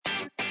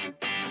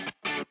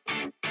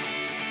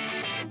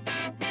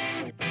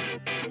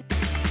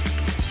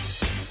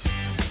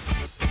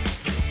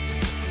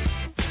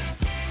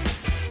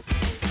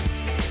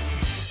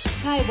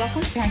Hi,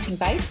 welcome to Parenting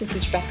Bites. This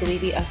is Rebecca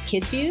Levy of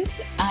Kids Views.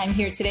 I'm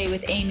here today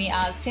with Amy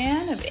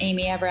Oztan of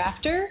Amy Ever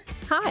After.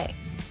 Hi.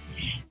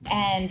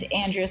 And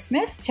Andrea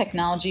Smith,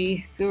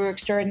 technology guru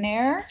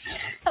extraordinaire.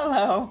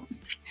 Hello.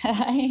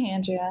 Hi,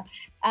 Andrea.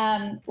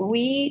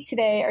 We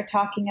today are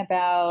talking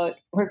about,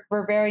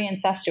 we're very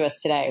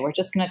incestuous today. We're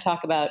just going to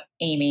talk about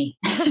Amy.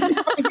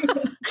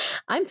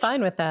 I'm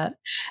fine with that.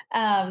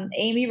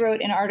 Amy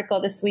wrote an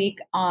article this week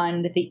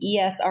on the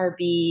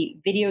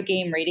ESRB video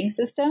game rating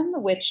system,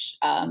 which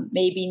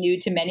may be new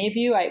to many of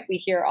you. We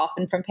hear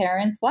often from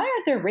parents, why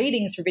aren't there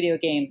ratings for video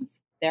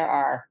games? There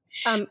are.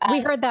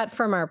 We heard that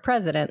from our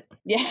president.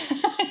 Yeah.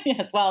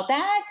 Yes. Well,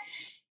 that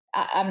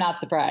I'm not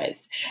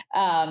surprised.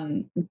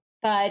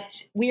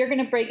 But we are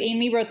going to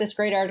Amy wrote this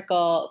great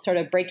article sort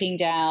of breaking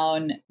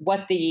down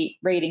what the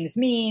ratings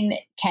mean,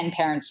 can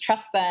parents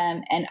trust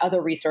them, and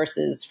other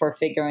resources for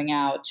figuring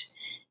out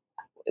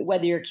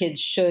whether your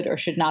kids should or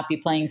should not be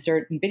playing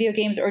certain video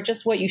games, or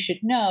just what you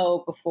should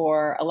know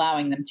before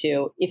allowing them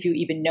to, if you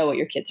even know what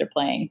your kids are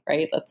playing,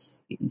 right?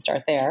 You can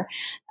start there.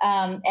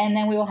 And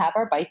then we will have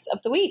our bites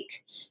of the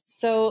week.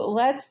 So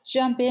let's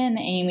jump in,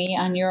 Amy,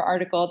 on your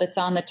article that's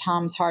on the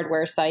Tom's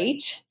Hardware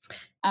site.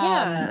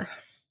 Yeah.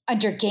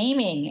 Under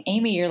gaming.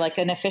 Amy, you're like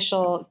an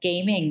official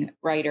gaming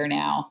writer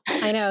now.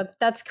 I know.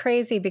 That's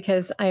crazy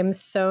because I'm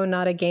so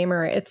not a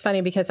gamer. It's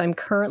funny because I'm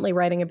currently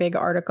writing a big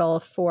article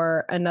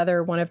for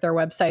another one of their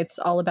websites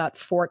all about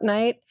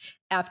Fortnite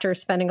after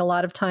spending a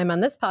lot of time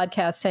on this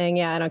podcast saying,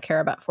 yeah, I don't care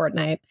about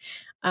Fortnite.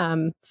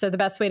 So the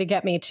best way to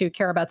get me to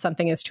care about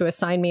something is to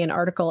assign me an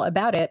article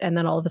about it. And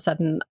then all of a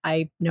sudden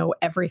I know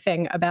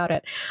everything about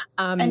it.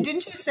 And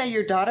didn't you say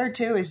your daughter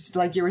too is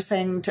like you were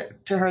saying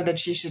to her that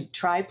she should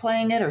try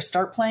playing it or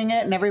start playing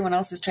it, and everyone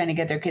else is trying to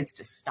get their kids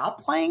to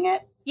stop playing it?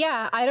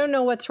 Yeah, I don't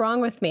know what's wrong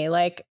with me.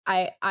 Like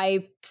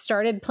I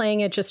started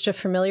playing it just to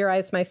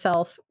familiarize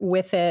myself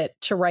with it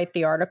to write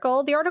the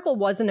article. The article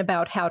wasn't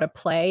about how to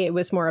play. It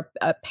was more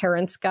a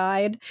parent's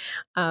guide.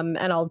 And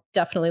I'll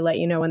definitely let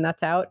you know when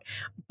that's out.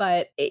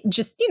 But it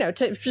just,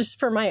 just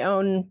for my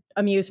own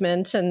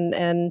amusement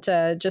and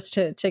just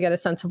to get a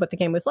sense of what the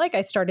game was like,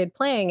 I started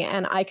playing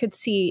and I could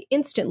see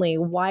instantly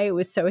why it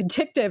was so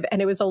addictive.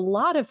 And it was a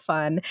lot of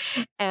fun.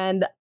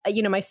 And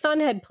my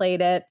son had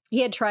played it. He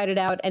had tried it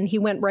out and he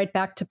went right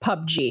back to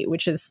PUBG,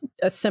 which is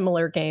a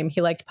similar game. He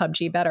liked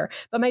PUBG better.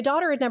 But my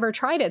daughter had never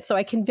tried it. So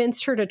I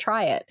convinced her to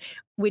try it,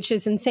 which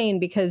is insane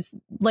because,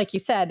 like you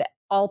said,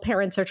 all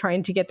parents are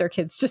trying to get their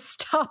kids to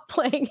stop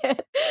playing it.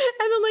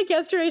 And then like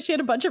yesterday, she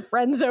had a bunch of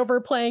friends over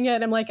playing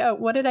it. I'm like, oh,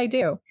 what did I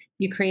do?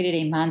 You created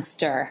a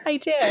monster. I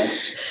did.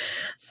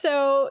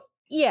 So,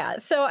 yeah.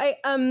 So I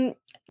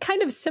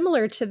kind of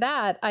similar to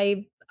that,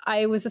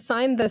 I was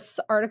assigned this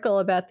article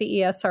about the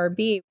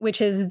ESRB,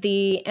 which is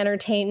the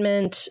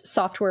Entertainment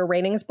Software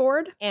Ratings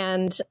Board.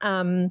 And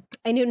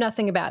I knew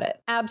nothing about it.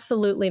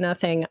 Absolutely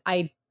nothing.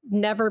 I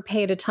never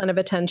paid a ton of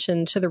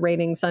attention to the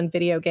ratings on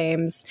video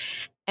games.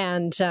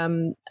 And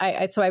so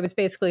I was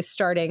basically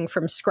starting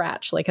from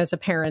scratch, like as a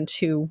parent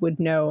who would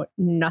know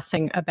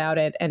nothing about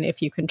it and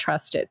if you can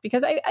trust it.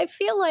 Because I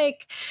feel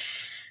like,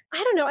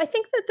 I don't know. I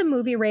think that the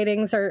movie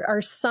ratings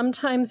are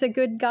sometimes a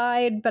good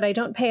guide, but I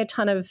don't pay a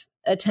ton of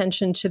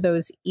attention to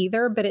those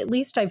either. But at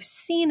least I've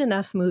seen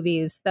enough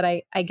movies that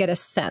I get a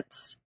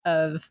sense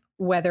of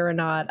whether or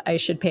not I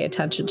should pay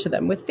attention to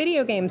them. With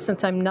video games,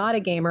 since I'm not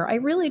a gamer, I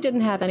really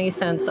didn't have any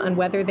sense on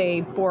whether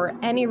they bore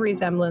any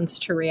resemblance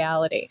to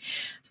reality.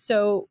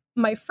 So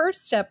my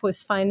first step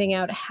was finding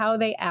out how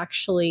they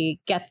actually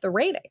get the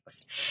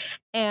ratings.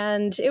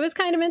 And it was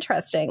kind of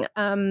interesting.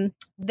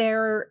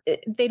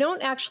 They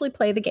don't actually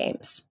play the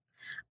games.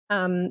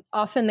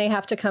 Often they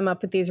have to come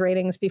up with these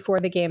ratings before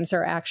the games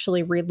are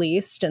actually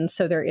released. And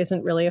so there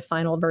isn't really a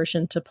final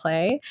version to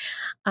play.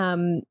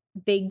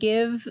 They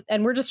give,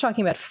 and we're just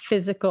talking about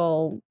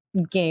physical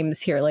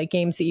games here, like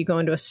games that you go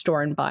into a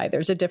store and buy.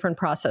 There's a different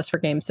process for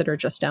games that are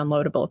just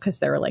downloadable because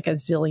there are like a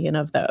zillion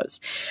of those.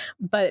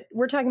 But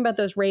we're talking about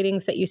those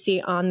ratings that you see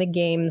on the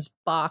games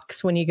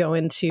box when you go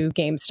into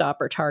GameStop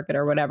or Target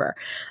or whatever.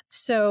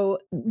 So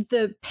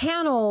the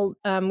panel,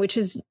 which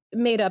is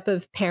made up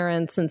of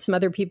parents and some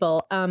other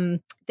people,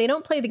 they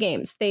don't play the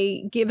games.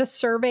 They give a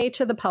survey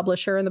to the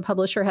publisher, and the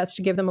publisher has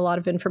to give them a lot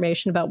of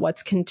information about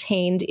what's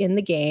contained in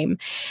the game.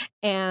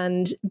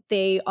 And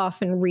they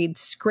often read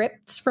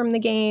scripts from the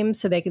game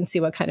so they can see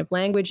what kind of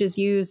language is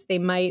used. They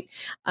might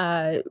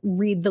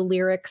read the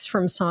lyrics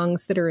from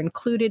songs that are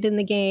included in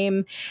the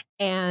game.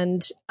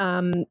 And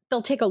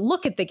they'll take a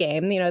look at the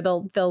game.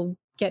 They'll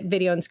get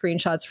video and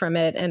screenshots from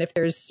it. And if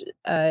there's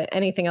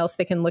anything else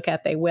they can look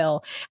at, they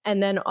will.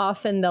 And then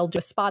often they'll do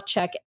a spot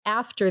check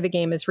after the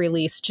game is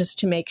released just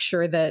to make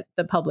sure that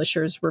the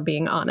publishers were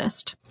being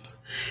honest.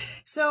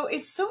 So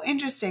it's so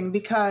interesting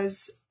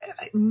because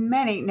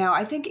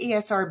I think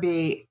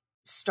ESRB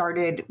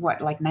started,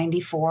 like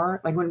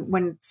 94, like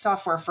when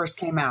software first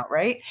came out,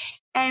 right?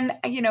 And,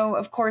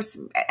 of course,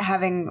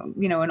 having,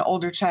 an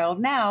older child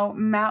now,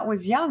 Matt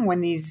was young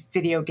when these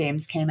video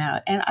games came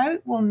out. And I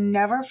will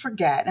never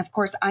forget. And of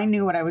course, I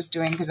knew what I was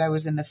doing because I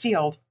was in the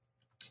field.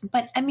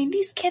 But I mean,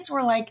 these kids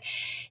were like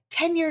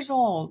 10 years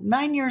old,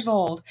 9 years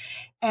old.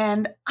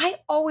 And I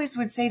always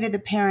would say to the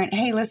parent,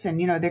 hey, listen,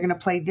 they're going to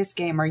play this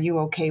game. Are you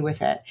okay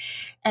with it?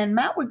 And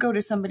Matt would go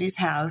to somebody's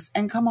house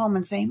and come home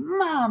and say,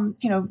 Mom,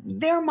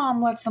 their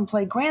mom lets them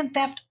play Grand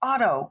Theft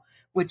Auto,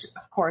 which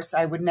of course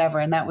I would never.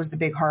 And that was the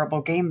big,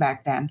 horrible game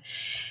back then.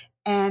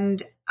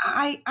 And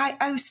I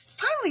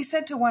finally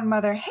said to one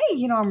mother,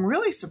 hey, I'm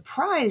really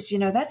surprised,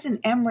 that's an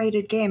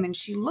M-rated game. And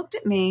she looked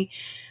at me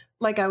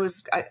like I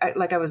was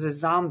a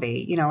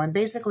zombie, and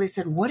basically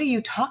said, what are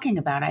you talking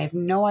about? I have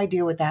no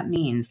idea what that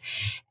means.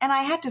 And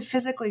I had to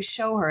physically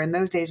show her. In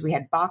those days, we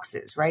had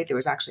boxes, right? There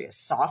was actually a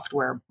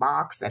software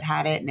box that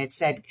had it, and it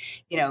said,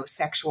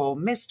 sexual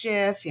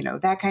mischief,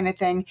 that kind of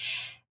thing.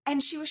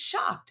 And she was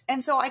shocked.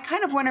 And so I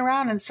kind of went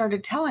around and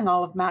started telling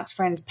all of Matt's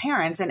friends'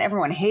 parents, and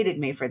everyone hated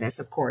me for this,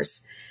 of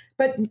course.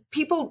 But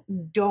people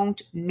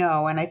don't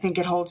know. And I think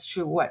it holds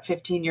true,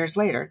 15 years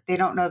later? They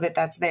don't know that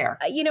that's there.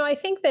 I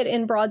think that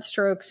in broad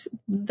strokes,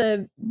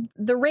 the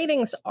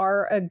ratings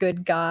are a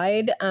good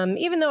guide,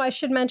 even though I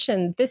should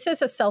mention this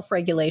is a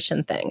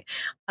self-regulation thing.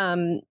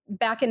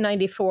 Back in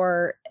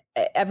 94,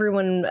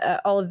 everyone,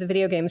 all of the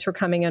video games were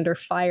coming under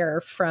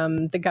fire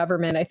from the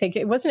government. I think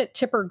wasn't it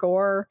Tipper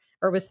Gore?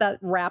 Or was that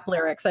rap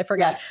lyrics? I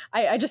forgot. Yes.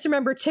 I just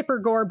remember Tipper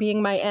Gore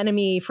being my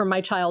enemy from my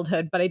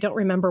childhood, but I don't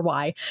remember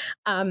why.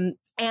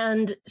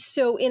 And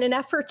so in an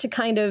effort to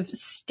kind of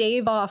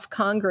stave off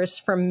Congress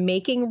from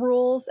making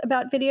rules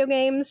about video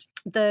games,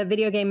 the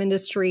video game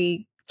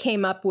industry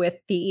came up with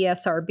the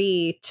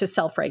ESRB to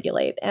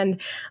self-regulate.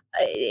 And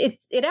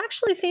it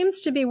actually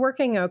seems to be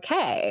working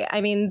okay.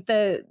 I mean,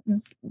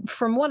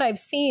 from what I've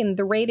seen,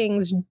 the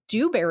ratings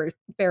do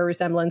bear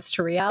resemblance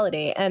to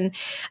reality. And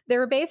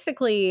there are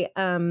basically,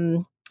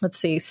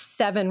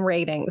 7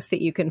 ratings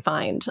that you can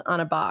find on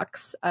a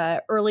box.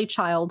 Early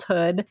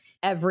childhood,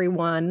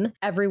 everyone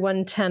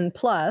 10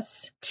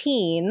 plus,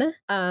 teen,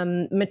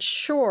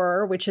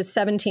 mature, which is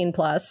 17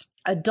 plus,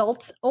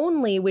 adults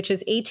only, which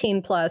is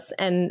 18 plus,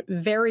 and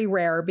very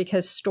rare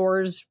because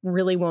stores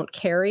really won't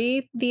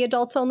carry the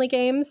adults only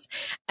games.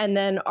 And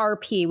then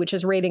RP, which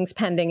is ratings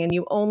pending, and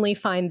you only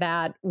find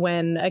that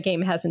when a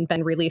game hasn't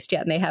been released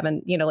yet and they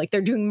haven't,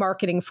 they're doing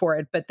marketing for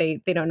it, but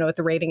they don't know what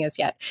the rating is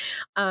yet.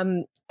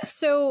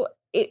 So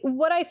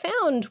what I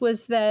found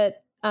was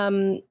that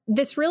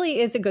this really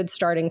is a good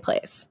starting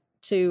place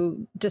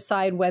to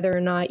decide whether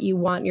or not you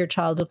want your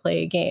child to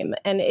play a game.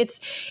 And it's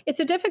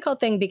a difficult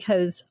thing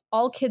because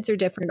all kids are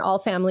different, all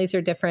families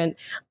are different.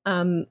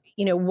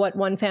 What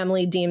one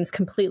family deems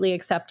completely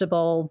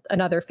acceptable,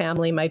 another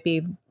family might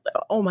be,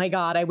 oh my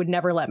God, I would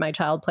never let my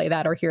child play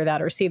that or hear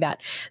that or see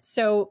that.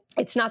 So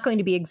it's not going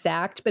to be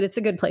exact, but it's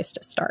a good place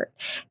to start.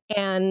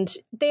 And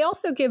they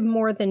also give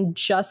more than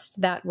just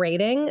that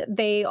rating.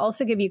 They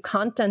also give you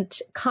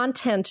content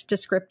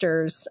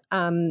descriptors,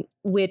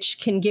 which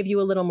can give you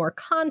a little more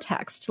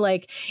context.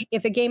 Like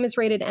if a game is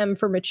rated M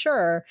for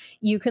mature,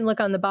 you can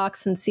look on the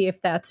box and see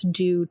if that's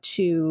due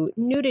to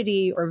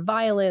nudity or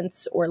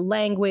violence or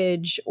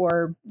language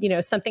or,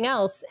 something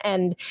else.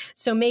 And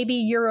so maybe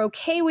you're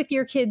okay with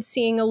your kids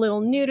seeing a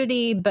little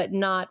nudity, but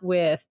not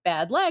with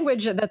bad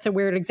language. That's a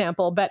weird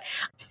example, but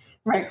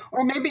right.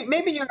 Or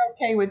maybe you're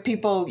okay with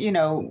people,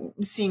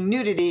 seeing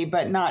nudity,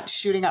 but not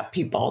shooting up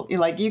people.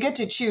 You get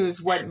to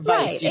choose what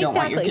vice you don't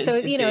want your kids to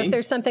see. If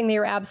there's something that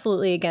you're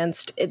absolutely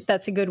against,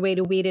 that's a good way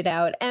to weed it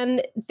out.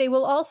 And they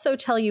will also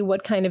tell you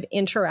what kind of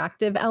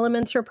interactive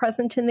elements are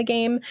present in the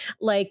game.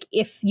 Like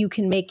if you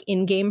can make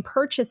in-game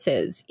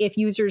purchases, if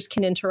users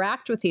can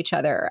interact with each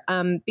other.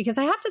 Because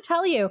I have to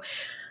tell you,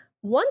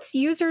 once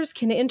users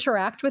can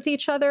interact with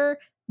each other,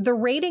 the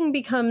rating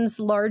becomes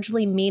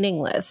largely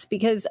meaningless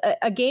because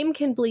a game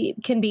can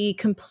be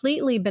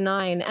completely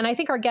benign. And I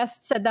think our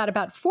guest said that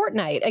about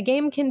Fortnite. A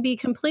game can be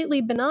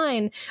completely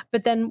benign,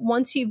 but then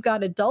once you've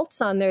got adults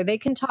on there, they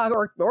can talk,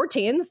 or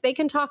teens, they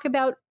can talk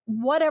about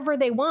whatever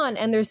they want.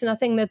 And there's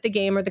nothing that the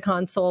game or the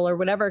console or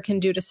whatever can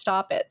do to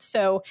stop it.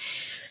 So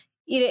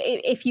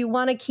if you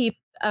want to keep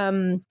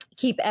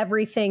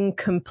everything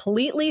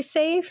completely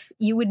safe,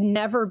 you would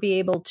never be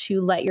able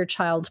to let your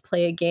child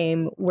play a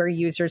game where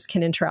users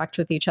can interact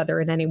with each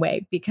other in any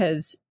way,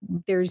 because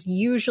there's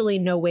usually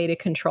no way to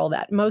control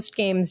that. Most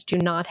games do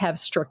not have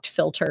strict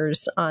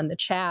filters on the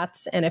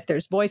chats. And if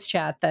there's voice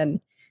chat,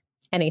 then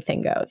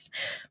anything goes.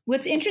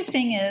 What's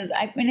interesting is,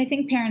 I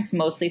think parents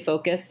mostly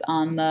focus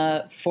on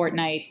the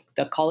Fortnite,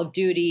 the Call of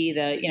Duty,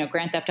 the,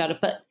 Grand Theft Auto,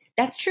 but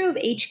that's true of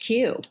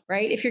HQ,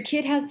 right? If your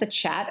kid has the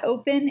chat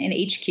open in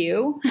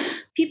HQ,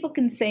 people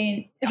can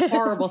say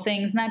horrible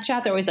things in that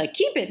chat. They're always like,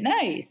 keep it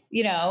nice,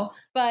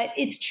 but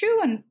it's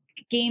true on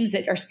games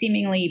that are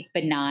seemingly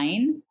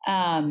benign.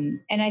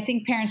 And I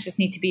think parents just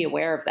need to be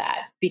aware of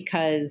that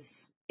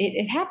because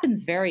it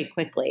happens very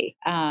quickly.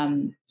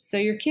 So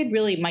your kid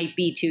really might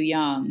be too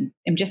young,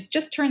 and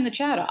just turn the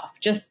chat off.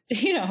 Just,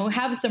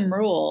 have some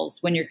rules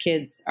when your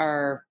kids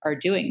are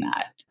doing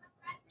that.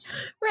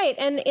 Right.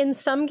 And in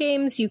some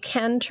games, you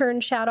can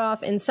turn chat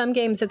off. In some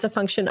games, it's a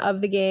function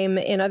of the game.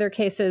 In other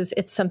cases,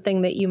 it's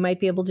something that you might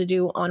be able to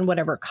do on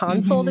whatever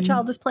console the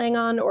child is playing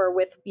on, or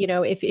with,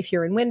 if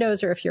you're in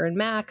Windows or if you're in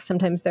Mac,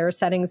 sometimes there are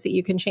settings that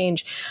you can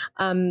change.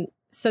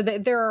 So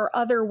there are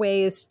other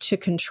ways to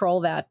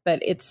control that,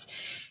 but it's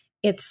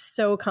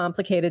so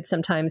complicated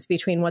sometimes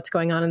between what's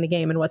going on in the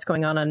game and what's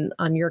going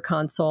on your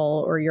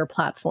console or your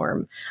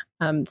platform.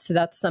 So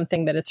that's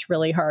something that it's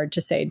really hard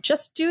to say,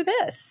 just do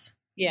this.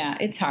 Yeah,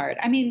 it's hard.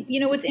 I mean,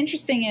 what's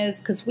interesting is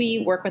because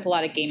we work with a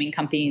lot of gaming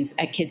companies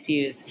at Kids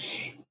Views,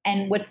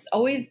 and what's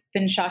always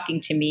been shocking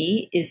to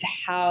me is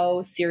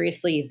how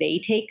seriously they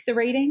take the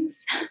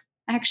ratings,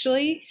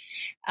 actually.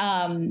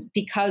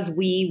 Because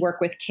we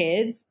work with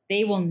kids,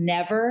 they will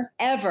never,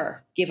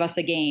 ever give us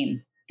a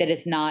game that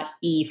is not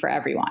E for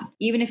everyone.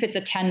 Even if it's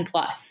a 10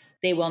 plus,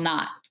 they will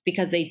not,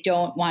 because they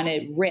don't want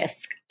to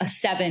risk a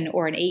 7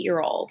 or an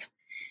 8-year-old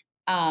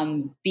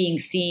being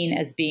seen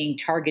as being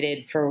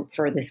targeted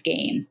for this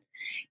game.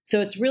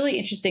 So it's really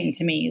interesting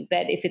to me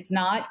that if it's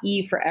not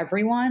E for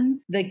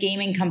everyone, the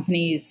gaming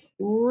companies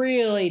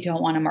really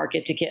don't want to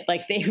market to kids.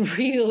 Like, they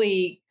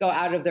really go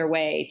out of their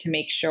way to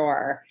make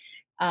sure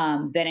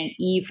that an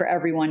E for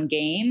everyone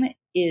game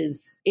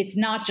it's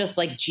not just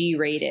like G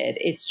rated.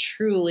 It's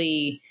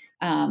truly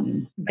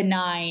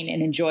benign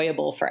and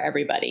enjoyable for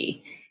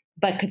everybody,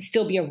 but could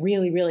still be a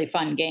really, really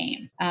fun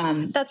game.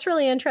 That's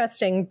really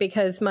interesting,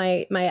 because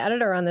my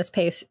editor on this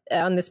piece,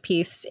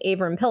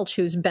 Avram Pilch,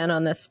 who's been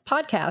on this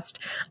podcast,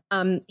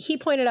 he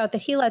pointed out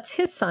that he lets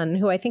his son,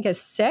 who I think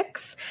is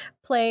 6,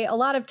 play a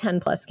lot of 10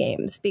 plus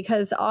games,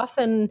 because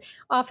often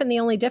the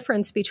only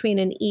difference between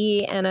an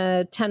E and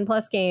a 10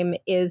 plus game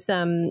is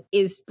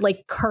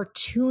like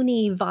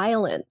cartoony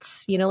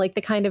violence, like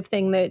the kind of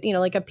thing that,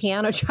 like a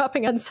piano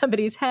dropping on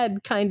somebody's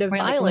head kind of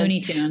violence. Like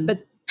Looney Tunes. But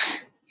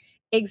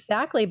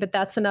exactly, but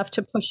that's enough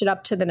to push it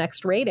up to the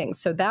next rating.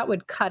 So that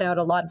would cut out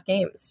a lot of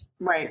games.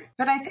 Right.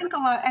 But I think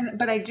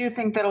but I do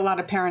think that a lot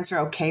of parents are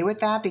okay with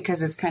that,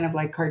 because it's kind of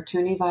like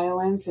cartoony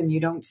violence, and you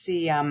don't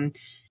see,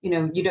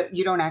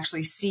 you don't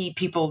actually see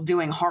people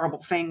doing horrible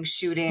things,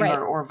 shooting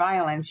or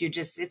violence.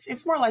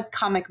 It's more like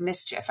comic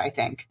mischief, I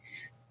think.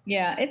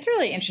 Yeah, it's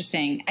really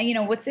interesting.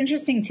 What's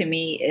interesting to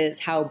me is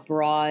how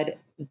broad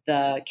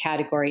the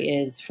category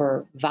is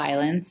for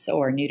violence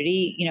or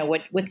nudity.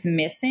 What's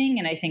missing,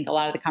 and I think a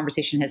lot of the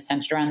conversation has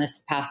centered around this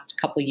the past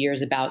couple of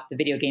years about the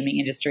video gaming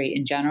industry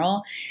in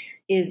general,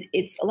 is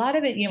it's a lot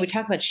of it, we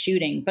talk about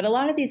shooting, but a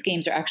lot of these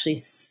games are actually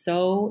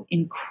so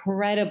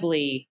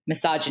incredibly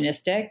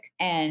misogynistic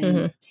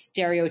and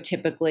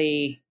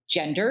stereotypically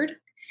gendered.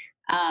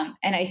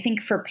 And I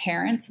think for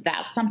parents,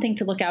 that's something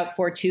to look out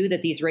for too,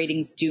 that these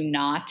ratings do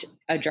not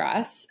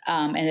address.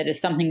 And it is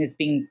something that's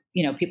being,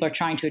 people are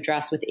trying to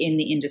address within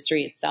the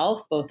industry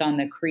itself, both on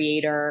the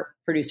creator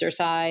producer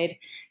side,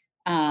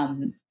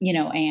 and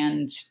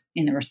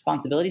in the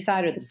responsibility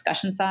side or the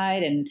discussion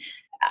side. And,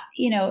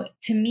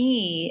 to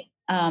me,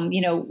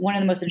 one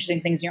of the most interesting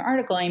things in your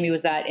article, Amy,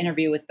 was that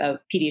interview with the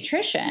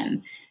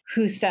pediatrician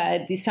who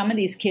said some of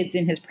these kids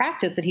in his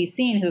practice that he's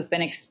seen who've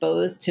been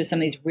exposed to some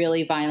of these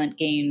really violent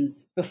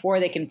games before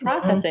they can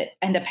process it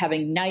end up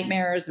having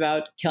nightmares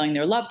about killing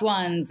their loved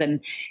ones and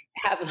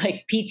have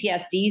like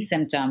PTSD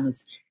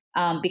symptoms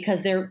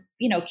because they're,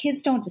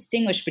 kids don't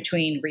distinguish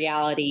between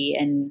reality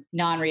and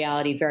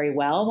non-reality very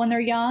well when they're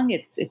young.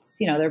 It's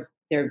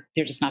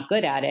they're just not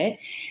good at it.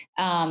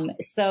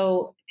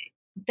 So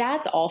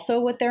that's also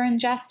what they're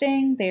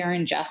ingesting. They are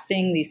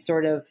ingesting these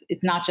sort of,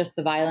 it's not just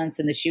the violence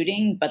and the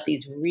shooting, but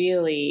these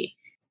really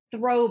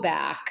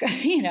throwback,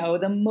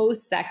 the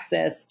most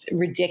sexist,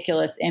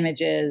 ridiculous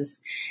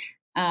images.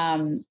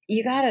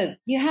 You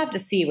have to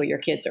see what your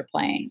kids are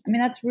playing. I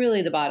mean, that's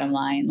really the bottom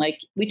line. Like,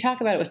 we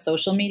talk about it with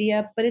social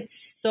media, but it's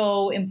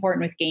so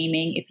important with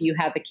gaming. If you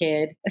have a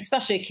kid,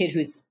 especially a kid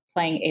who's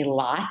playing a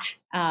lot,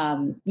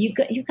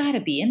 you got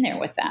to be in there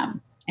with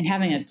them and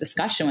having a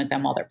discussion with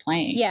them while they're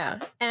playing. Yeah.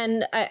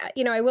 And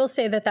I will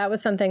say that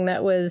was something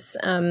that was,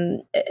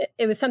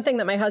 it was something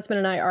that my husband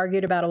and I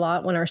argued about a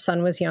lot when our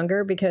son was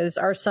younger, because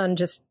our son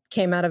just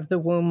came out of the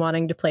womb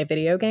wanting to play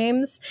video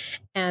games.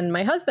 And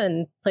my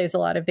husband plays a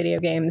lot of video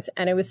games,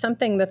 and it was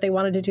something that they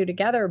wanted to do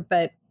together.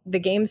 But the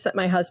games that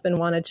my husband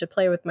wanted to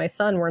play with my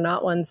son were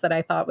not ones that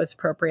I thought was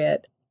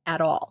appropriate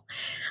at all.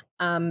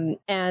 And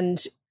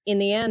in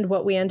the end,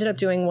 what we ended up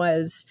doing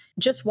was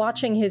just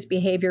watching his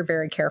behavior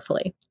very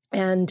carefully.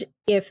 And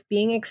if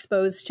being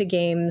exposed to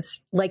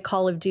games like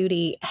Call of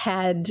Duty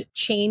had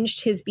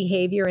changed his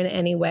behavior in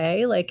any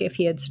way, like if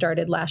he had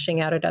started lashing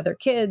out at other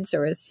kids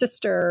or his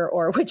sister,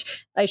 or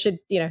which I should,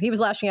 he was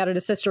lashing out at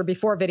his sister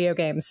before video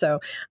games. So,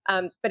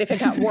 but if it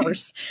got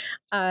worse,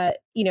 or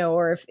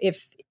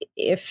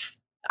if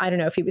I don't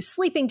know, if he was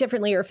sleeping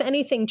differently or if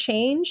anything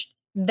changed,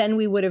 then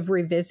we would have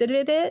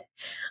revisited it.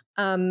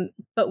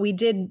 But we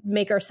did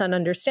make our son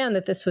understand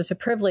that this was a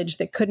privilege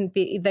that could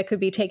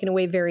be taken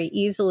away very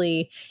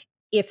easily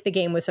if the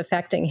game was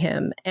affecting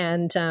him.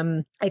 And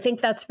I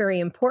think that's very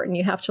important.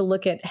 You have to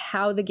look at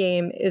how the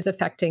game is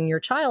affecting your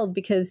child,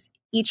 because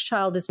each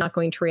child is not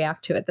going to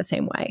react to it the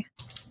same way.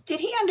 Did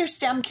he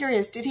understand? I'm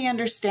curious. Did he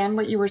understand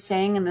what you were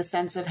saying in the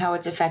sense of how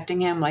it's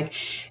affecting him? Like,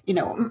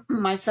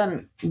 my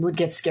son would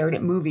get scared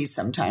at movies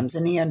sometimes,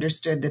 and he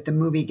understood that the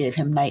movie gave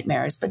him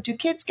nightmares. But do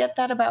kids get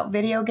that about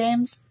video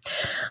games?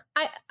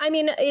 I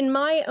mean, in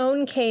my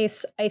own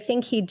case, I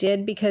think he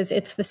did, because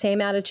it's the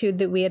same attitude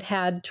that we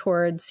had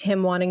towards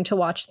him wanting to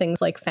watch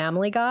things like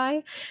Family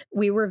Guy.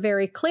 We were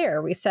very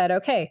clear. We said,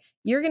 okay,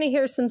 you're going to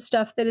hear some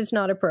stuff that is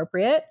not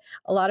appropriate.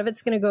 A lot of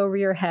it's going to go over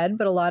your head,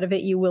 but a lot of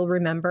it you will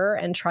remember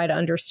and try to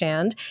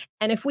understand.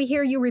 And if we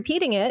hear you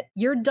repeating it,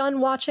 you're done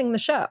watching the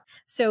show.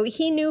 So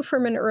he knew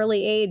from an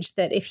early age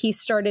that if he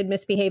started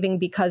misbehaving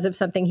because of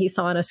something he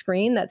saw on a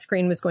screen, that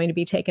screen was going to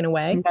be taken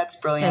away. That's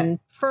brilliant. And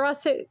for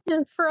us,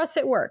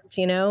 it worked.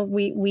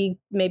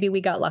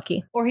 We got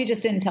lucky. Or he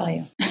just didn't tell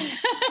you.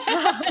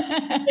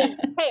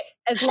 Hey,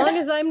 as long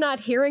as I'm not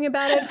hearing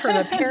about it from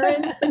a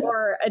parent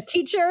or a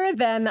teacher,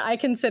 then I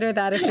consider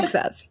that a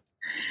success.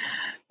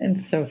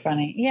 It's so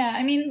funny. Yeah.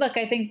 I mean, look,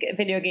 I think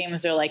video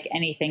games are like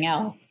anything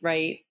else,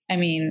 right? I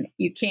mean,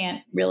 you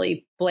can't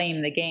really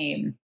blame the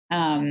game.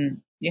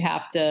 You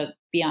have to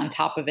be on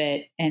top of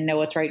it and know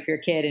what's right for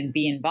your kid and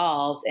be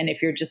involved. And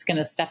if you're just going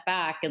to step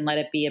back and let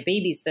it be a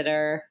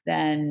babysitter,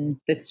 then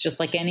it's just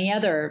like any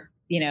other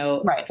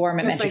form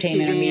of just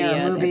entertainment like TV or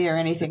media, or movie or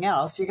anything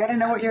else. You got to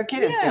know what your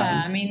kid is doing.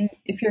 I mean,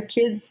 if your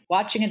kid's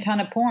watching a ton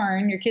of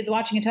porn,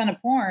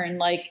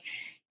 like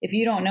if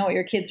you don't know what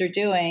your kids are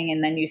doing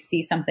and then you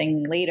see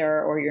something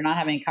later or you're not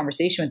having a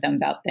conversation with them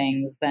about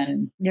things,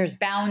 then there's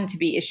bound to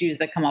be issues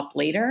that come up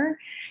later.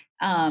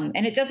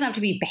 And it doesn't have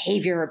to be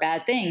behavior or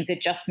bad things.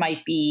 It just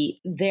might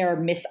be their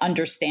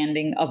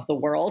misunderstanding of the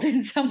world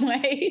in some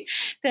way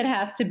that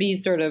has to be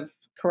sort of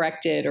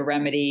corrected or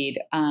remedied.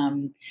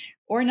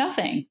 Or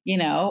nothing,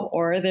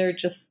 or they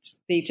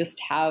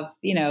just have,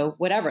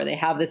 whatever, they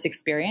have this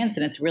experience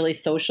and it's really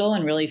social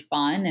and really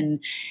fun. And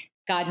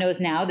God knows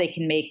now they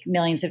can make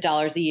millions of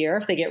dollars a year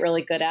if they get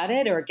really good at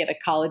it or get a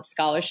college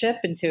scholarship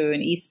into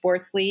an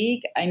esports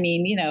league. I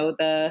mean,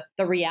 the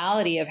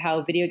reality of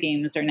how video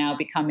games are now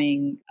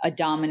becoming a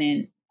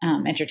dominant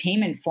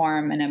entertainment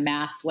form in a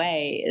mass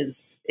way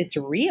it's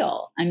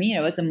real. I mean,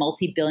 it's a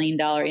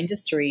multi-billion-dollar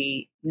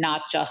industry,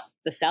 not just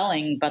the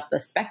selling, but the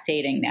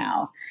spectating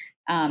now.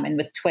 And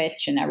with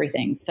Twitch and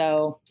everything.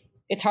 So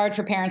it's hard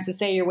for parents to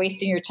say you're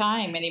wasting your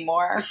time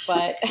anymore.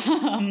 But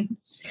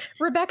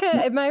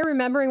Rebecca, am I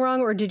remembering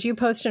wrong, or did you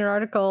post an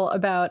article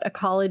about a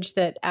college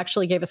that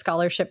actually gave a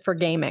scholarship for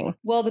gaming?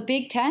 Well, the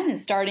Big Ten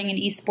is starting an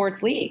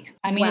esports league.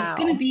 I mean, It's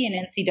going to be an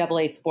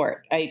NCAA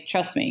sport.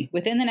 Trust me,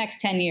 within the next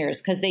 10 years,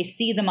 because they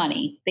see the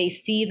money. They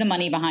see the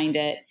money behind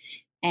it.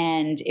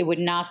 And it would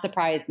not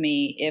surprise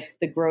me if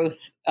the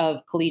growth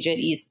of collegiate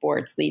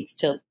esports leads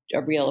to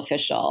a real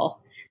official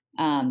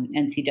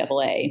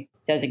NCAA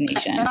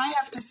designation. And I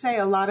have to say,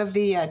 a lot of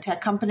the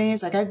tech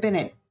companies, like I've been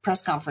at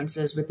press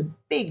conferences with the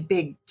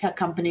big tech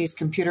companies,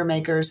 computer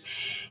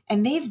makers,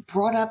 and they've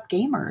brought up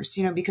gamers,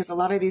 because a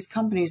lot of these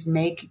companies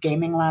make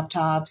gaming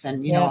laptops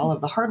and, all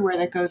of the hardware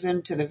that goes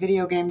into the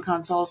video game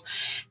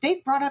consoles.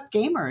 They've brought up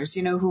gamers,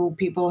 who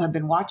people have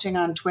been watching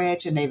on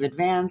Twitch and they've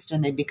advanced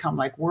and they become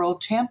like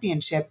world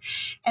championship.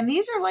 And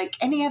these are like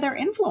any other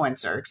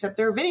influencer, except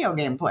they're video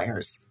game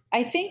players.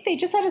 I think they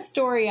just had a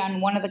story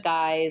on one of the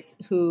guys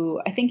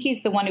who, I think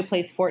he's the one who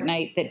plays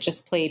Fortnite that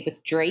just played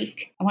with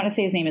Drake. I want to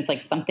say his name is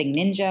like something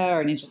Ninja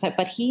or Ninja,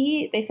 but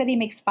they said he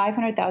makes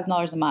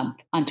 $500,000 a month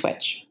on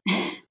Twitch.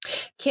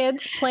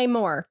 Kids, play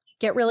more.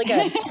 Get really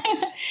good.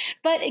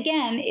 But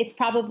again,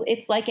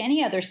 it's like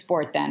any other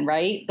sport then,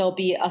 right? There'll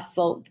be a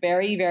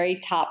very, very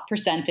top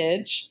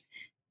percentage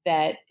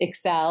that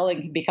excel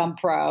and can become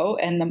pro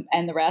and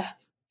the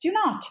rest do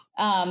not,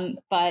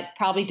 but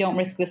probably don't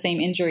risk the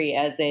same injury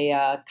as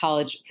a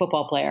college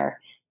football player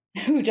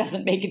who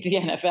doesn't make it to the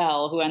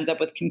NFL, who ends up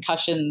with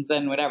concussions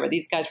and whatever.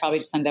 These guys probably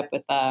just end up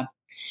with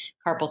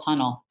carpal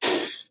tunnel.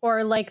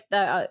 Or like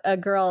a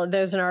girl,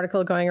 there's an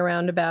article going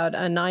around about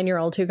a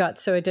 9-year-old who got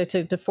so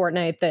addicted to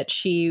Fortnite that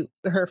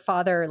her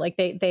father, like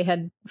they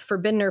had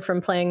forbidden her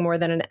from playing more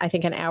than I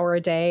think an hour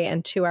a day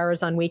and 2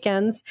 hours on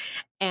weekends.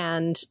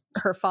 And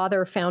her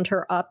father found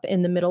her up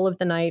in the middle of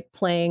the night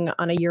playing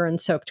on a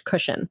urine-soaked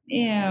cushion.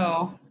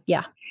 Ew.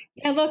 Yeah.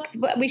 Yeah, look,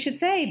 we should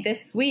say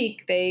this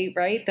week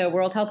the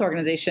World Health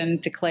Organization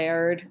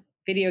declared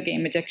video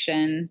game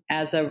addiction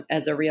as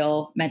a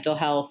real mental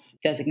health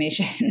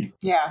designation.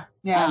 Yeah,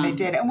 they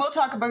did. And we're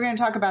going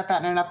to talk about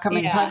that in an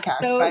upcoming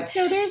podcast. So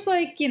there's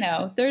like,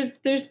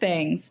 there's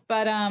things,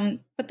 but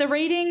the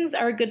ratings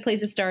are a good place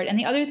to start. And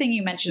the other thing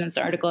you mentioned in this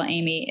article,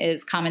 Amy,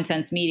 is Common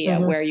Sense Media,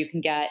 where you can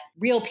get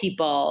real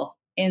people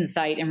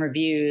insight and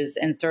reviews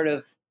and sort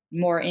of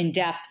more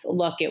in-depth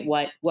look at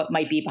what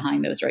might be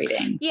behind those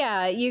ratings.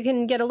 Yeah, you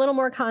can get a little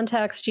more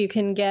context. You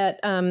can get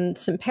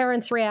some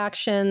parents'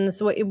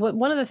 reactions.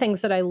 One of the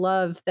things that I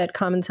love that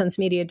Common Sense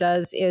Media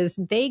does is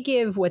they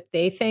give what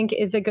they think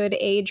is a good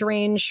age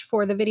range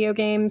for the video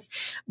games,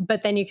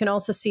 but then you can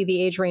also see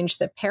the age range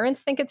that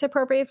parents think it's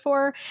appropriate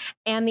for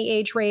and the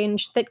age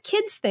range that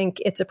kids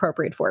think it's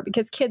appropriate for,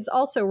 because kids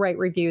also write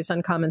reviews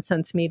on Common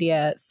Sense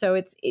Media.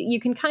 So you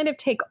can kind of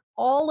take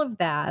all of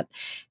that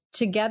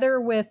together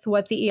with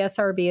what the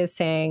ESRB is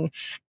saying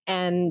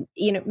and,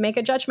 make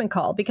a judgment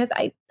call, because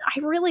I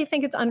really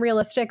think it's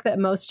unrealistic that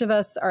most of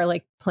us are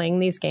like playing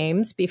these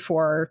games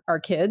before our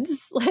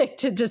kids like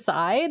to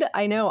decide.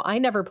 I know I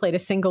never played a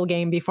single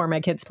game before my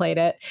kids played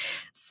it.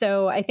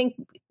 So I think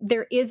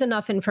there is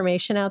enough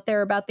information out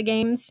there about the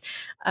games.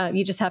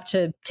 You just have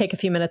to take a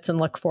few minutes and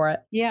look for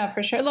it. Yeah,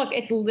 for sure. Look,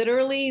 it's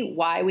literally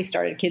why we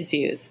started Kids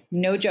Views.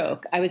 No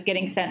joke. I was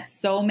getting sent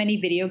so many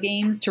video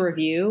games to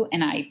review,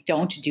 and I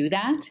don't do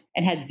that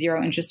and had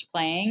zero interest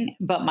playing.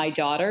 But my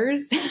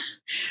daughters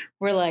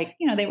were like,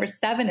 they were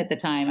 7 at the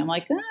time. I'm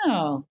like,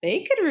 oh,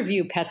 they could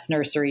review Pet's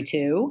Nursery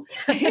too,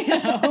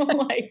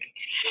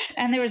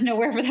 and there was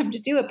nowhere for them to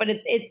do it. But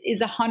it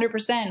is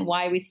 100%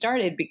 why we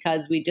started,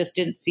 because we just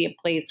didn't see a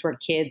place where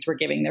kids were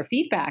giving their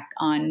feedback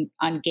on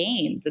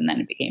games, and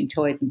then it became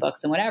toys and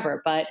books and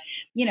whatever. But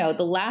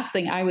the last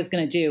thing I was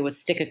going to do was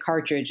stick a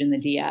cartridge in the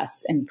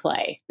DS and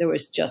play. There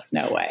was just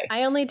no way.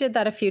 I only did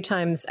that a few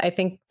times. I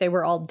think they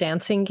were all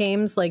dancing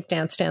games like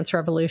Dance Dance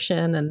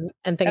Revolution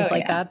and things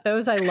like that.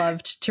 Those I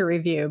loved to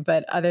review,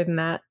 but other than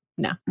that,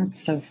 no.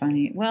 That's so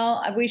funny.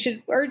 Well, we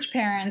should urge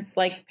parents,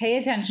 pay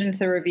attention to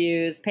the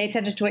reviews, pay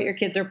attention to what your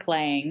kids are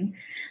playing.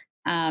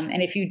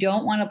 And if you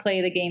don't want to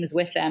play the games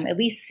with them, at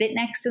least sit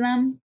next to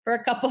them for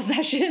a couple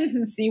sessions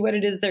and see what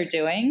it is they're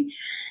doing.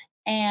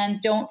 And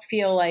don't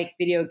feel like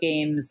video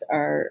games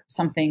are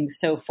something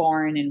so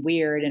foreign and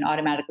weird and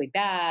automatically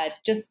bad.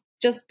 Just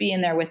be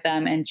in there with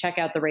them and check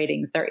out the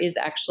ratings. There is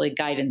actually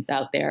guidance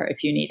out there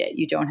if you need it.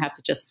 You don't have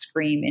to just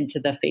scream into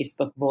the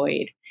Facebook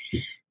void.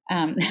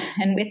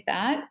 And with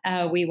that,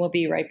 we will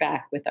be right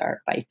back with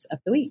our Bites of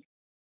the Week.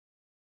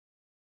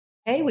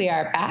 Okay, we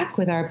are back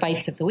with our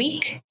Bites of the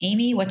Week.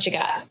 Amy, what you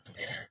got?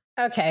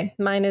 Okay,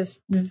 mine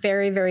is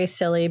very, very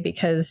silly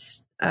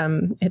because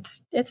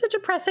it's a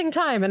depressing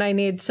time and I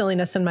need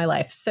silliness in my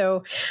life.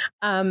 So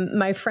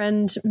my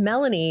friend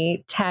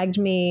Melanie tagged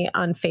me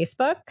on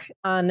Facebook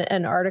on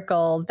an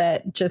article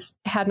that just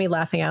had me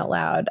laughing out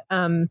loud.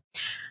 I'm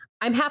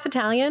half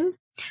Italian,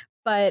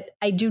 but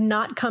I do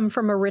not come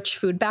from a rich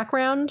food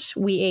background.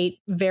 We ate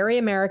very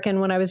American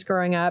when I was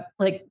growing up,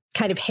 like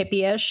kind of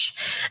hippie-ish.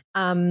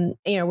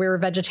 We were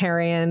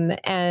vegetarian.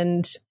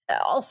 And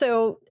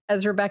also,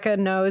 as Rebecca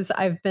knows,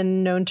 I've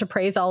been known to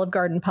praise Olive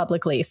Garden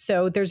publicly.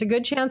 So there's a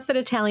good chance that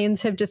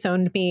Italians have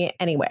disowned me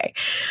anyway.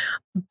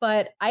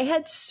 But I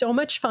had so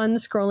much fun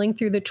scrolling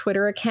through the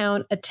Twitter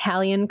account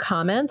Italian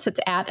Comments. It's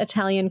at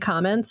Italian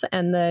Comments,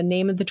 and the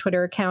name of the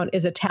Twitter account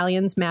is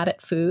Italians Mad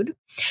at Food.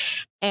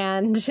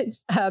 And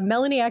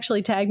Melanie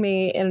actually tagged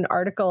me in an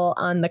article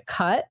on The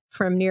Cut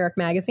from New York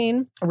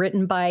Magazine,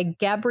 written by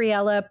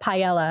Gabriella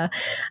Paella,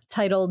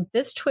 titled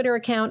 "This Twitter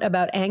Account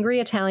About Angry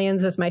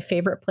Italians is My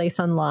Favorite Place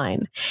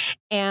Online."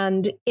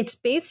 And it's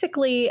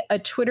basically a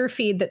Twitter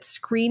feed that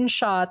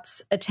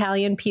screenshots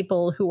Italian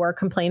people who are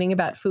complaining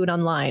about food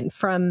online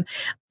from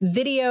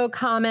video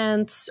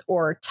comments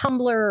or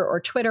Tumblr or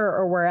Twitter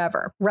or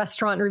wherever,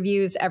 restaurant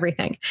reviews,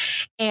 everything.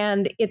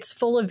 And it's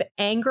full of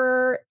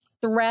anger,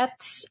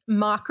 threats,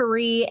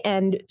 mockery,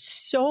 and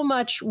so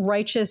much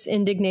righteous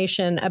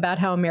indignation about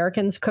how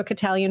Americans cook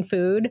Italian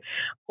food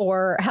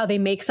or how they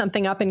make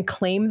something up and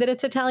claim that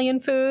it's Italian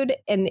food.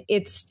 And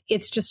it's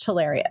just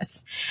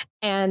hilarious.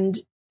 And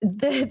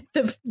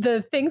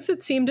the things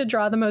that seem to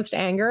draw the most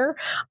anger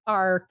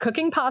are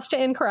cooking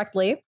pasta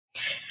incorrectly,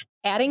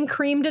 adding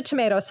cream to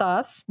tomato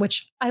sauce,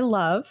 which I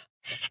love,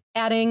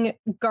 adding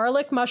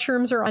garlic,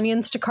 mushrooms, or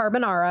onions to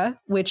carbonara,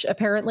 which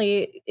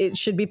apparently it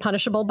should be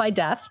punishable by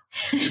death,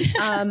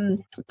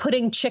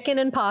 putting chicken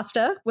in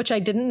pasta, which I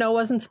didn't know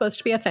wasn't supposed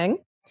to be a thing,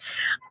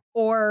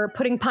 or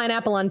putting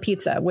pineapple on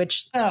pizza,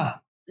 which,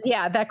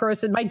 that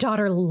gross. My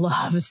daughter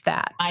loves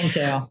that. Mine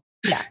too.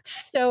 Yeah.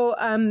 So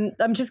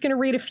I'm just going to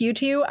read a few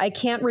to you. I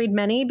can't read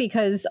many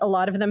because a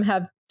lot of them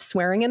have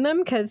swearing in them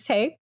because,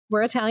 hey,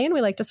 we're Italian.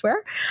 We like to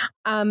swear.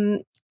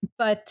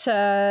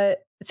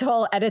 So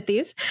I'll edit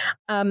these.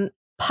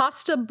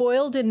 Pasta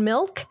boiled in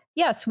milk.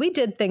 Yes, we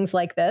did things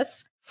like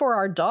this for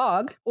our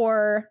dog.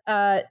 Or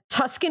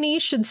Tuscany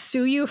should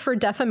sue you for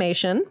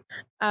defamation.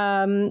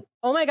 Oh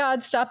my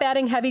God, stop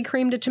adding heavy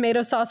cream to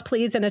tomato sauce,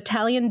 please. An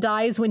Italian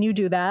dies when you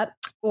do that.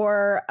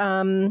 Or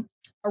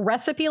a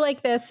recipe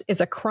like this is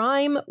a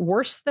crime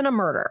worse than a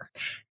murder.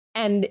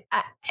 And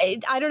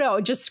I don't know,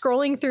 just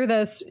scrolling through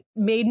this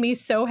made me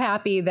so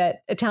happy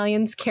that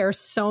Italians care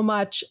so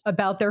much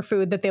about their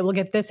food that they will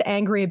get this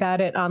angry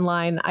about it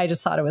online. I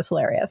just thought it was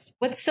hilarious.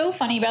 What's so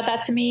funny about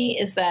that to me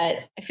is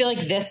that I feel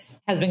like this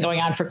has been going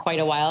on for quite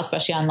a while,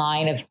 especially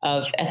online,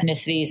 of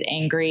ethnicities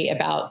angry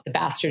about the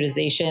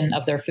bastardization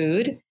of their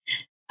food.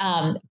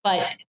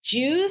 But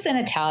Jews and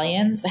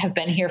Italians have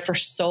been here for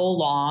so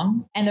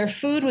long, and their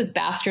food was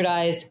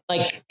bastardized.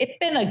 Like, it's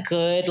been a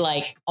good,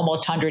 like,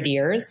 almost 100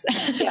 years.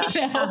 Yeah.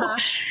 You know?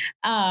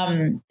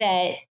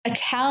 That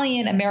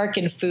Italian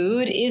American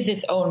food is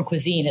its own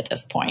cuisine at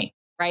this point.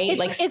 Right?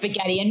 Like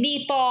spaghetti and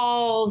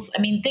meatballs.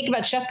 I mean, think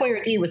about Chef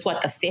Boyardee was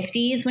what, the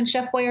 50s when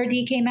Chef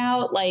Boyardee came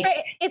out? Like,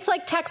 right. It's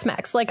like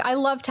Tex-Mex. Like, I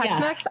love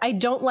Tex-Mex. Yes. I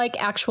don't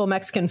like actual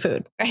Mexican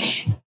food.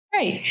 Right.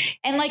 Right.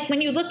 And like,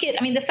 when you look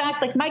at, I mean, the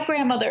fact, like, my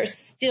grandmother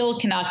still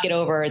cannot get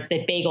over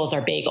that bagels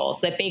are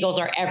bagels, that bagels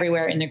are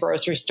everywhere in the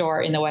grocery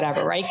store, in the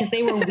whatever, right? Because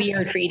they were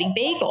weird for eating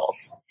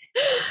bagels.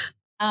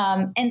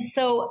 And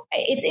so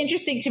it's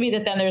interesting to me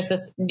that then there's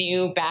this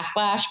new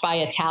backlash by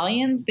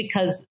Italians,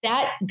 because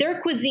that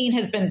their cuisine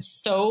has been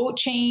so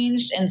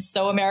changed and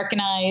so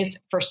Americanized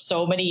for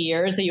so many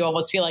years that you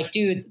almost feel like,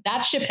 dudes,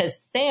 that ship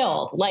has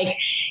sailed. Like,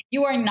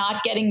 you are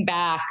not getting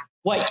back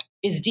what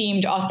is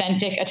deemed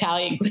authentic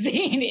Italian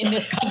cuisine in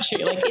this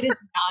country. Like, it is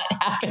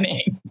not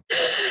happening.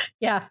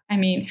 Yeah. I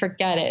mean,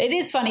 forget it. It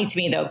is funny to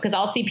me, though, because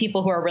I'll see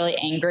people who are really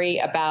angry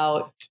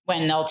about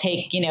when they'll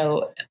take, you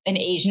know, an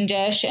Asian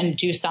dish and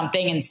do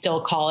something and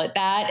still call it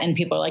that. And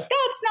people are like,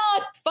 that's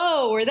not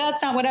pho, or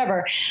that's not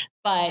whatever.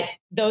 But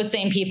those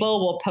same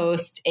people will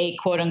post a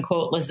quote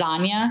unquote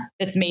lasagna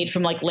that's made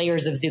from like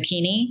layers of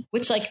zucchini,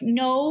 which, like,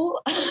 no,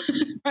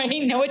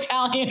 right? No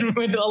Italian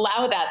would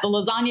allow that. The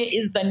lasagna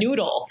is the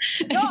noodle.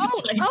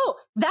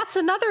 That's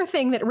another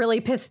thing that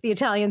really pissed the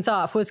Italians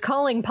off, was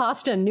calling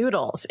pasta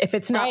noodles if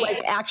it's not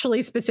like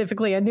actually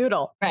specifically a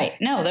noodle. Right.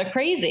 No, they're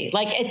crazy.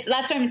 Like,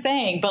 that's what I'm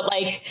saying. But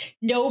like,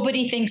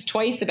 nobody thinks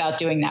twice about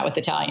doing that with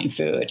Italian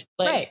food.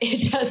 Like,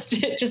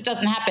 it just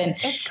doesn't happen.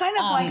 It's kind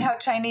of like how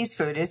Chinese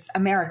food is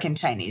American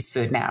Chinese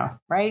food now,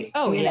 right?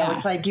 Oh, you know,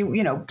 it's like,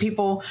 you know,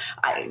 people,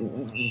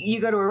 you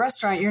go to a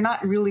restaurant, you're not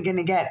really going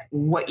to get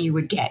what you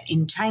would get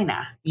in China.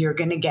 You're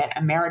going to get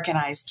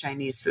Americanized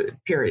Chinese food,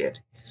 period.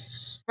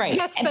 Right.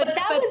 Yes, but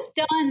that was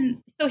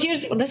done. So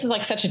this is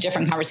like such a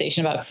different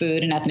conversation about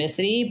food and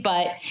ethnicity,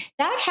 but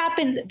that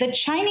happened. The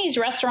Chinese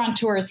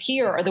restaurateurs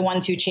here are the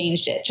ones who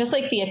changed it, just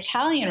like the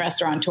Italian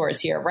restaurateurs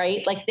here,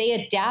 right? Like, they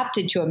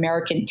adapted to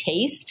American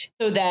taste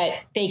so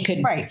that they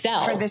could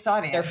sell for this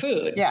audience their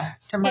food. Yeah.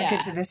 To market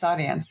to this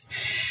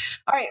audience.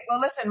 All right. Well,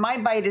 listen, my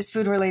bite is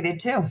food related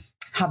too.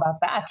 How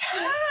about that?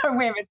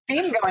 We have a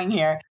theme going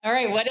here. All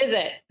right. What is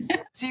it?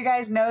 So you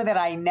guys know that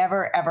I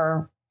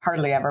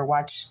hardly ever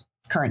watch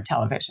current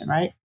television,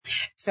 right?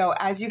 So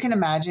as you can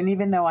imagine,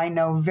 even though I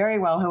know very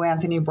well who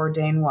Anthony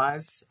Bourdain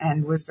was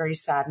and was very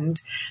saddened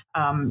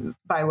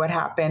by what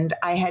happened,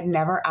 I had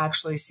never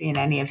actually seen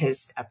any of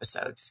his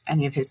episodes,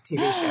 any of his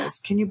TV shows.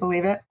 Can you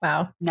believe it?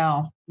 Wow.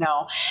 No.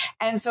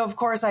 And so, of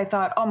course, I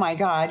thought, oh, my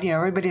God, you know,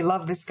 everybody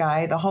loved this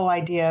guy. The whole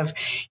idea of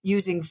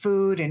using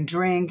food and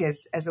drink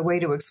as a way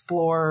to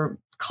explore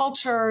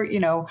culture, you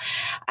know,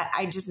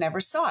 I just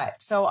never saw it.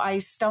 So I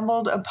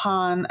stumbled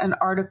upon an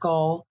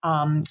article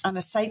on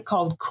a site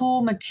called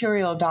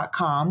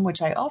coolmaterial.com,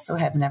 which I also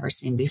have never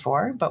seen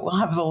before, but we'll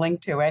have the link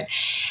to it.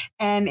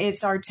 And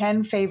it's our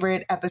 10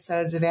 favorite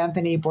episodes of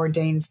Anthony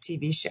Bourdain's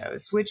TV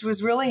shows, which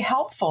was really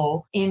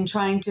helpful in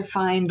trying to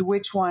find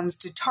which ones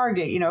to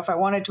target, you know, if I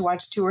wanted to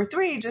watch 2 or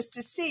 3 just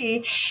to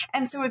see.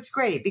 And so it's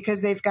great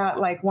because they've got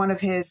like one of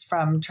his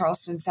from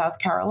Charleston, South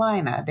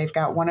Carolina. They've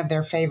got one of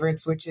their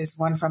favorites, which is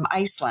one from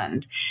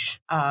Iceland,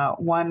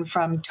 one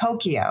from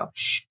Tokyo.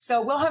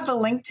 So we'll have the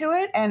link to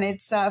it. And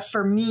it's,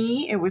 for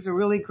me, it was a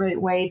really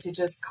great way to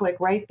just click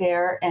right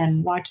there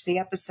and watch the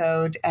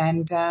episode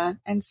and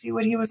see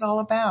what he was all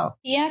about.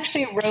 He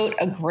actually wrote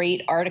a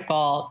great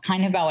article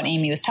kind of about what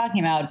Amy was talking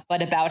about,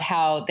 but about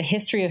how the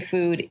history of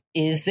food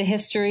is the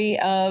history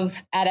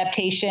of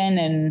adaptation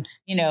and,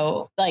 you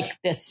know, like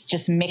this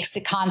just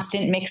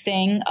constant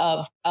mixing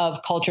of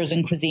cultures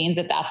and cuisines,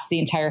 that's the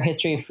entire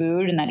history of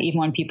food. And that even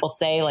when people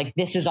say like,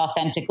 this is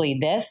authentically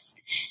this,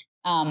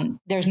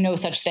 there's no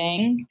such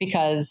thing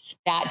because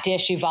that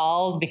dish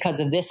evolved because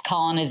of this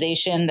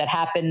colonization that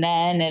happened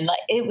then. And like,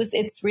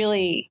 it's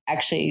really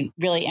actually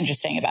really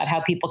interesting about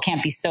how people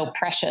can't be so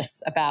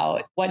precious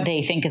about what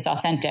they think is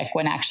authentic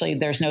when actually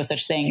there's no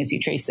such thing as you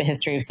trace the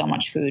history of so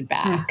much food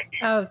back.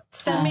 Oh,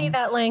 send me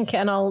that link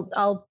and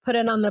I'll put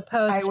it on the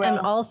post. And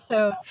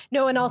also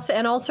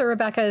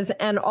Rebecca's,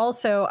 and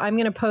also I'm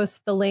going to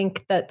post the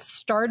link that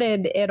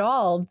started it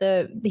all.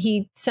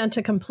 He sent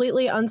a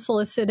completely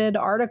unsolicited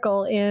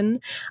article in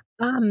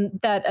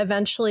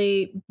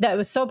that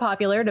was so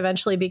popular, it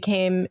eventually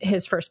became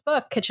his first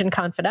book, Kitchen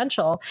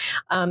Confidential.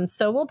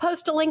 So we'll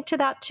post a link to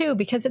that too,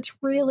 because it's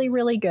really,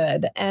 really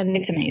good. And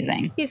it's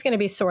amazing. He's going to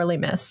be sorely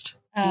missed.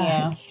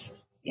 Yes.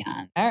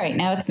 Yeah. All right.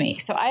 Now it's me.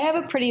 So I have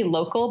a pretty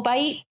local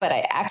bite, but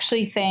I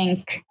actually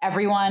think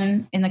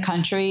everyone in the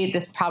country,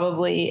 this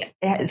probably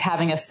is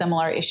having a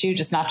similar issue,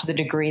 just not to the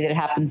degree that it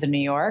happens in New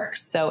York.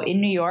 So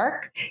in New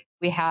York,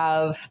 we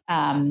have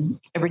a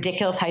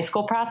ridiculous high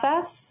school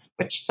process,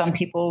 which some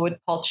people would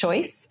call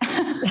choice.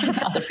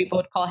 Other people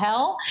would call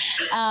hell.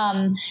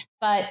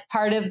 But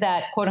part of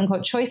that quote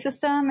unquote choice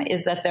system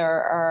is that there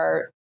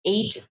are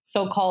 8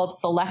 so-called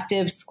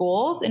selective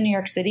schools in New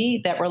York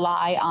City that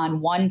rely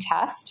on one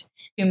test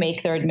to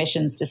make their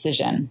admissions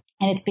decision.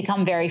 And it's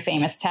become a very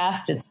famous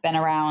test. It's been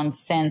around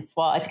since,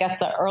 well, I guess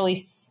the early,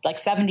 like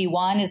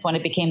 71 is when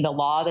it became the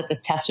law that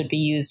this test would be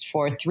used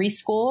for 3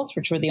 schools,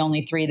 which were the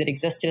only 3 that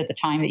existed at the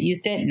time that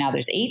used it. And now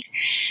there's 8.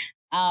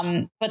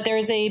 But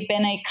there's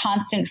been a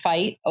constant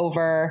fight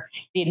over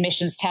the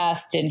admissions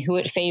test and who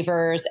it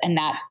favors. And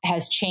that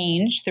has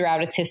changed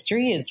throughout its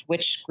history, is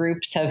which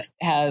groups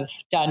have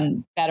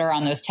done better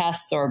on those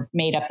tests or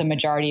made up the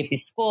majority of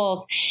these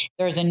schools.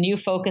 There's a new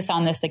focus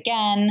on this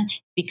again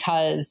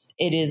because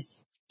it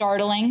is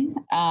startling,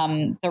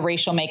 the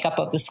racial makeup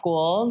of the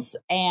schools,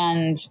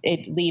 and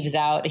it leaves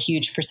out a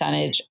huge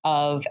percentage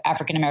of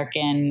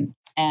African-American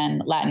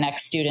and Latinx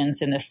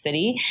students in this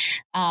city.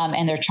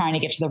 And they're trying to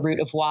get to the root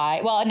of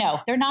why. Well,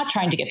 no, they're not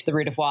trying to get to the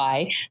root of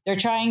why. They're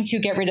trying to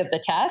get rid of the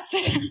test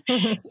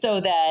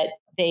so that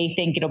they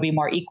think it'll be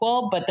more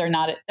equal, but they're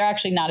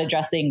actually not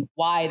addressing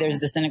why there's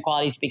this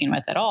inequality to begin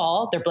with at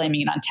all. They're blaming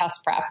it on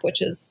test prep,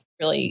 which is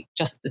really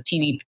just the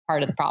teeny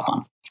part of the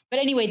problem. But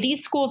anyway,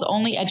 these schools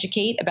only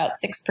educate about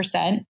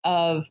 6%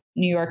 of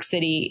New York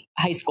City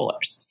high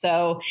schoolers.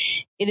 So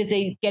it is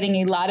getting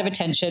a lot of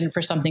attention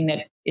for something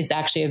that is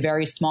actually a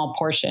very small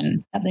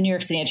portion of the New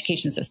York City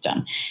education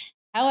system.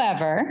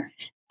 However,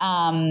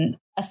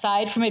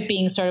 aside from it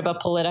being sort of a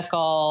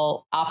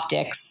political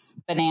optics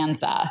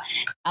bonanza,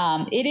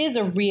 it is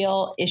a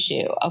real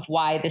issue of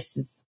why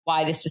this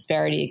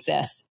disparity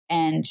exists.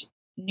 And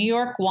New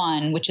York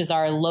One, which is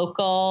our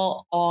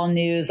local all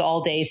news, all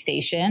day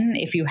station,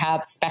 if you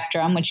have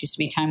Spectrum, which used to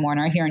be Time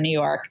Warner here in New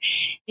York,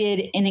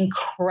 did an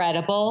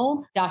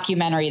incredible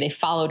documentary. They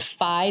followed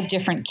 5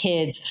 different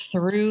kids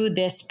through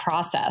this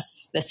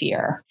process this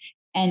year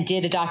and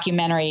did a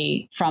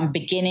documentary from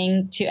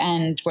beginning to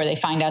end where they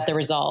find out the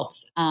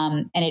results.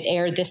 And it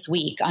aired this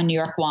week on New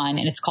York One,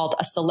 and it's called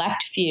A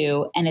Select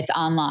Few, and it's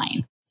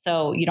online.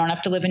 So you don't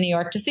have to live in New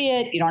York to see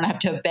it. You don't have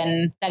to have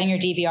been setting your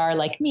DVR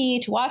like me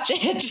to watch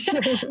it.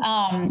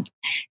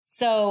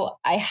 So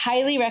I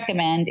highly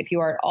recommend, if you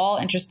are at all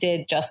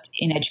interested just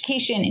in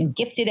education, in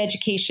gifted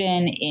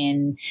education,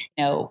 in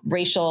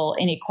racial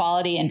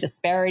inequality and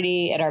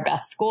disparity at our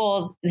best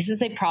schools. This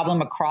is a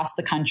problem across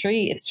the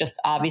country. It's just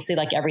obviously,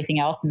 like everything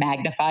else,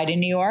 magnified in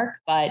New York.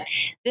 But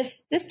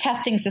this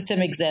testing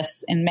system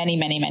exists in many,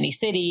 many, many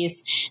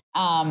cities.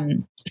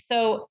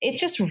 So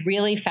it's just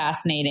really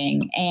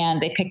fascinating.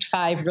 And they picked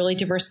 5 really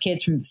diverse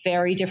kids from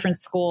very different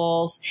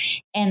schools.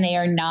 And they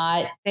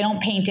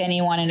don't paint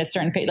anyone in a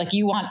certain page. Like,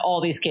 you want all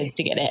these kids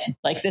to get in.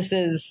 Like, this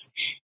is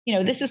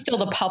still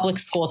the public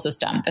school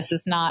system. This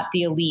is not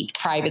the elite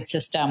private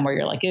system where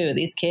you're like, ooh,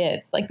 these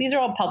kids, like, these are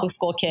all public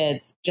school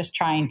kids just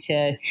trying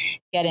to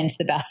get into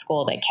the best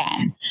school they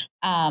can,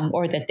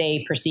 or that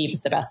they perceive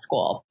as the best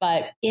school.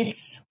 But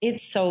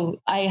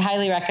I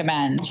highly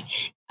recommend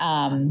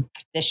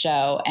this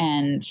show,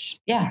 and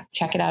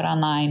check it out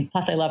online.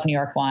 Plus, I love New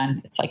York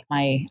One. It's like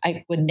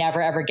I would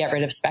never ever get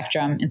rid of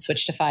Spectrum and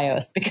switch to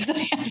Fios because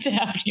I have to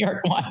have New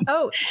York One.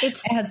 Oh,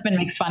 my husband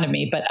makes fun of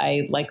me, but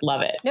I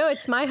love it. No,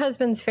 it's my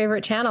husband's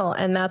favorite channel,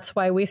 and that's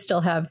why we still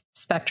have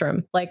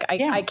Spectrum.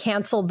 I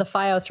canceled the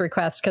Fios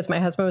request because my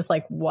husband was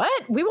like, "What?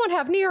 We won't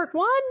have New York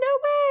One? No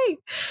way!"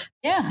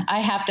 Yeah, I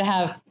have to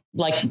have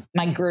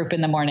my group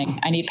in the morning.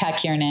 I need Pat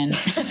Kiernan.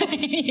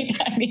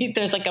 I need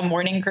there's a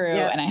morning crew,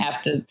 and I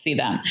have to see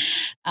them.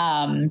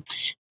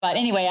 But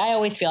anyway, I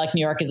always feel like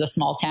New York is a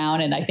small town,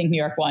 and I think New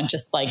York One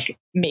just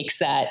makes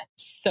that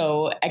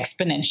so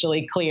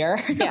exponentially clear.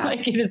 Yeah.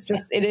 It is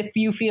just if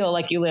you feel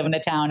like you live in a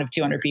town of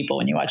 200 people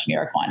when you watch New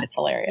York One, it's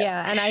hilarious.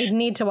 Yeah, and I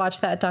need to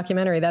watch that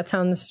documentary. That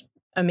sounds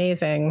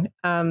amazing.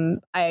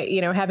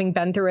 Having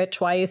been through it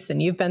twice,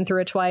 and you've been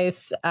through it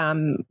twice,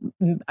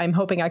 I'm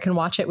hoping I can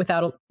watch it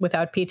without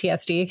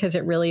PTSD, because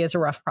it really is a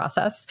rough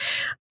process.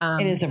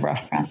 It is a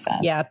rough process.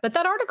 Yeah. But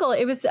that article,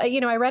 it was,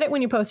 I read it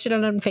when you posted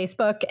it on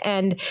Facebook,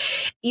 and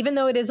even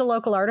though it is a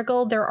local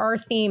article, there are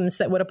themes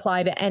that would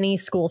apply to any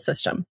school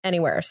system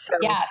anywhere. So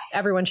yes,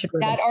 everyone should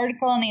read that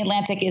article in The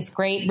Atlantic is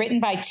great, written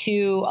by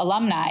 2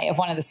 alumni of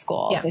one of the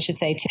schools. I should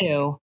say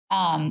 2. Who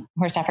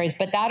are staffers.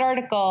 But that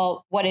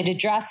article, what it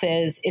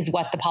addresses is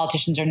what the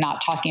politicians are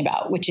not talking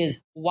about, which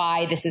is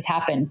why this has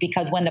happened.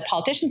 Because when the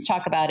politicians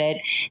talk about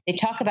it, they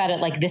talk about it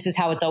like this is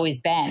how it's always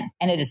been.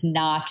 And it is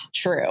not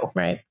true.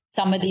 Right.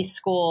 Some of these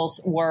schools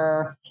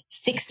were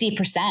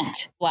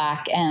 60%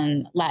 Black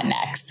and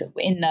Latinx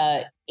in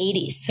the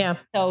 80s. Yeah.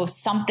 So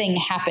something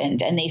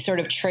happened, and they sort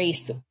of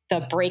trace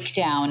the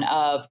breakdown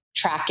of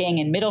tracking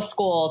in middle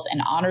schools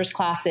and honors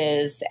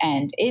classes.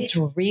 And it's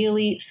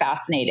really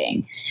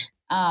fascinating.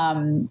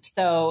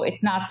 So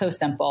it's not so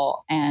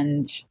simple.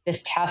 And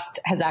this test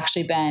has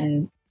actually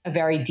been a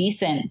very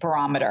decent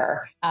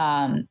barometer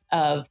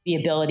of the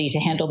ability to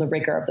handle the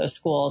rigor of those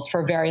schools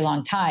for a very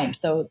long time.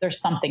 So there's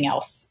something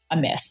else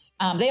amiss.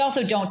 They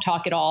also don't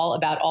talk at all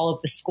about all of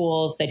the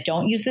schools that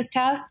don't use this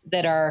test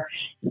that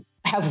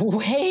have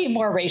way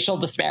more racial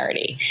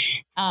disparity,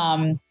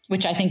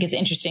 which I think is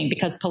interesting,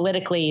 because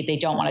politically they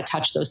don't want to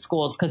touch those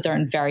schools because they're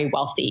in very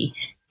wealthy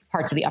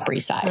parts of the Upper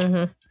East Side.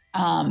 Mm-hmm.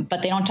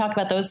 But they don't talk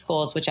about those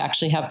schools, which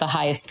actually have the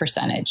highest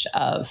percentage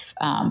of,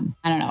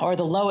 or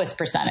the lowest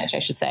percentage, I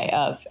should say,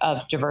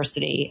 of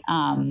diversity.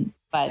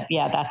 But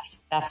yeah,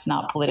 that's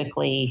not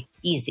politically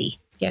easy.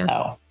 Yeah.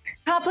 So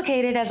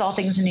complicated as all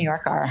things in New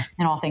York are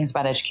and all things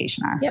about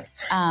education are. Yep.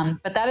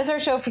 But that is our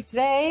show for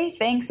today.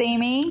 Thanks,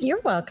 Amy. You're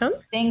welcome.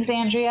 Thanks,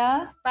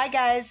 Andrea. Bye,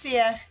 guys. See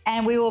ya.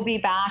 And we will be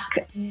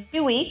back in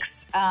 2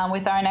 weeks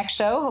with our next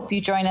show. Hope you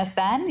join us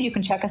then. You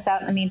can check us out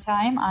in the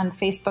meantime on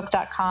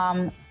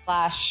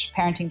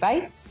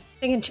facebook.com/parentingbites. I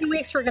think in 2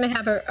 weeks, we're going to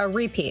have a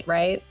repeat,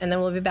 right? And then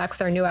we'll be back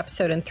with our new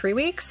episode in 3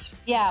 weeks.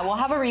 Yeah, we'll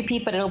have a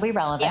repeat, but it'll be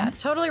relevant. Yeah,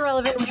 totally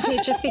relevant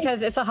repeat just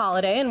because it's a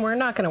holiday and we're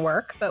not going to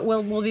work, but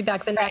we'll be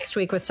back the next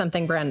week with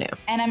something brand new.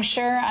 And I'm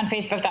sure on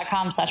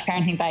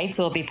facebook.com/parentingbites,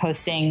 we'll be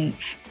posting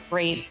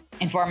great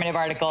informative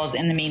articles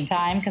in the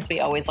meantime, because we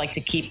always like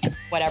to keep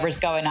whatever's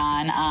going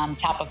on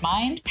top of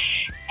mind.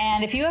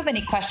 And if you have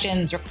any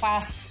questions,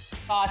 requests,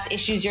 thoughts,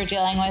 issues you're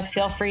dealing with,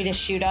 feel free to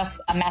shoot us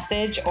a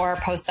message or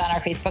post on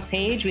our Facebook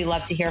page. We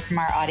love to hear from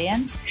our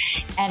audience.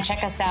 And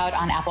check us out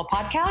on Apple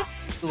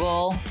Podcasts,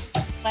 Google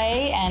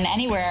Play, and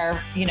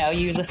anywhere,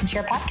 you listen to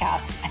your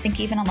podcasts. I think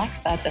even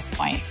Alexa at this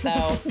point.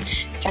 So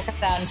check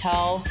us out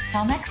until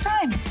next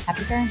time.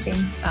 Happy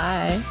parenting.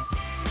 Bye.